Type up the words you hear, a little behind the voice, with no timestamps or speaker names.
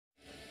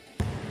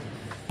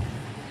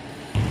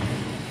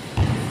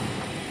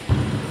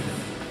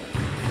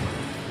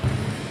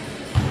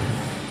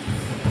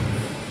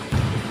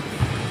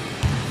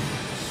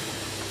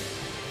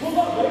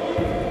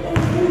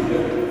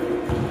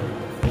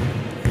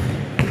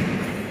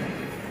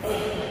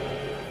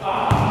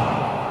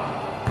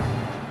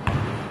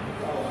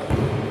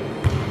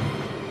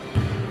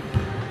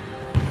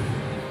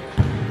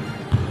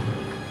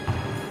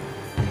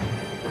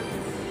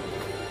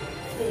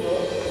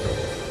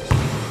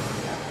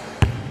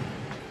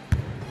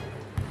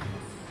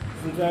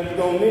Sometimes you're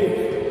gonna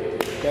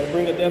miss. Gotta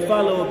bring up that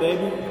follow,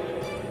 baby.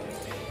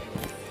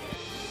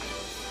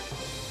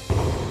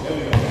 There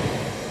we go.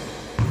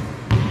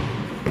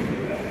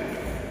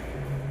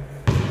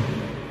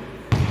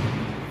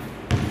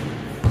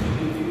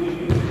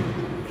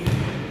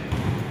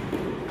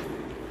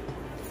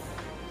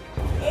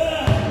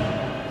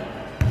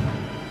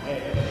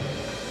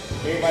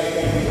 Everybody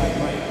can't be like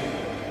Mike.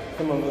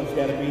 Some of us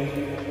gotta be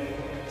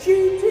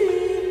cheating.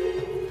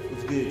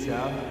 What's good,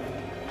 y'all?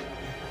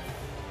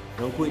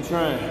 Don't quit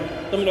trying.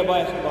 Throw me that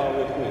basketball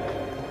real quick.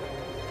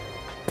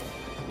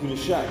 Do the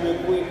shot real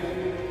quick.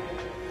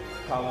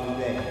 Call me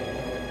back.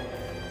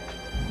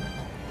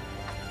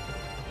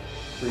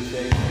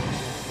 Appreciate it.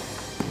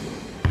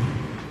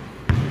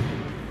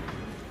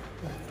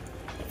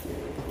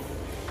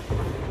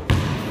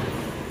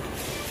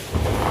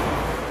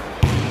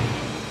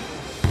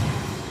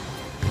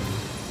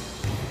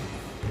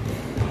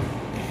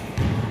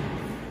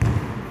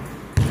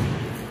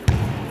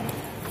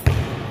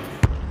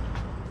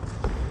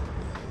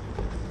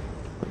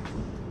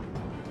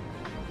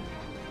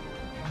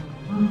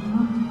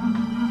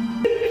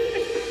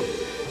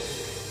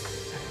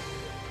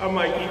 I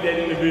might keep that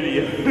in the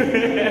video.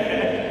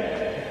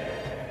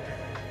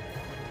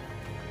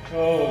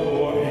 Oh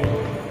boy.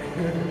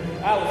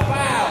 I was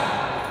fouled.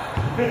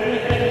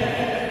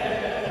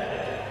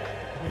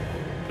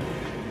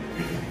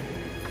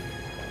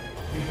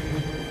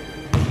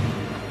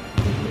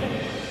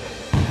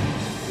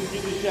 Let's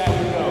get this shot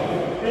we go.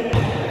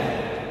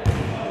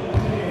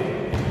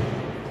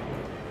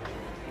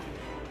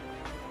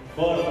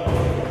 But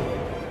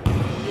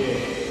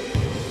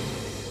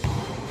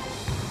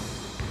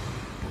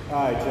all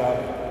right, y'all.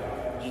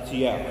 GT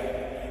out.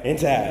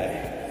 Inside.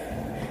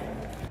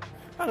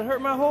 I done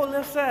hurt my whole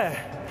left side.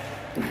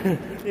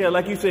 Yeah,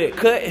 like you said,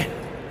 cut.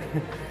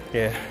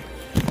 Yeah.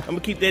 I'm gonna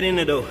keep that in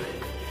there though.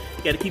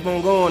 Gotta keep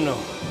on going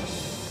though.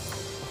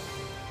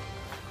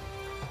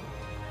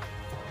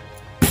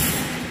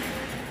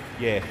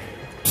 Yeah.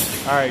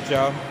 All right,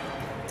 y'all.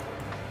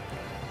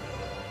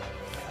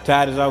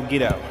 Tired as I'll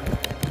get out.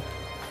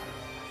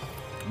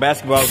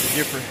 Basketball is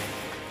different.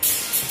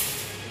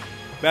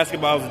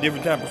 Basketball is a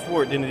different type of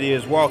sport than it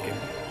is walking.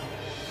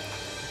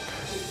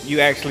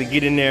 You actually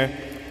get in there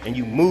and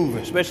you move,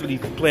 especially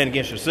if you're playing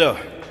against yourself.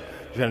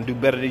 You're trying to do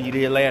better than you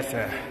did last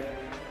time.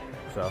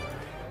 So,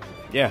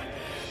 yeah,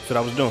 that's what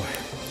I was doing.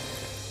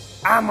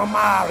 I'm a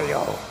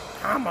Mario.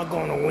 I'm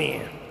gonna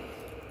win.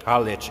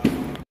 I'll let you.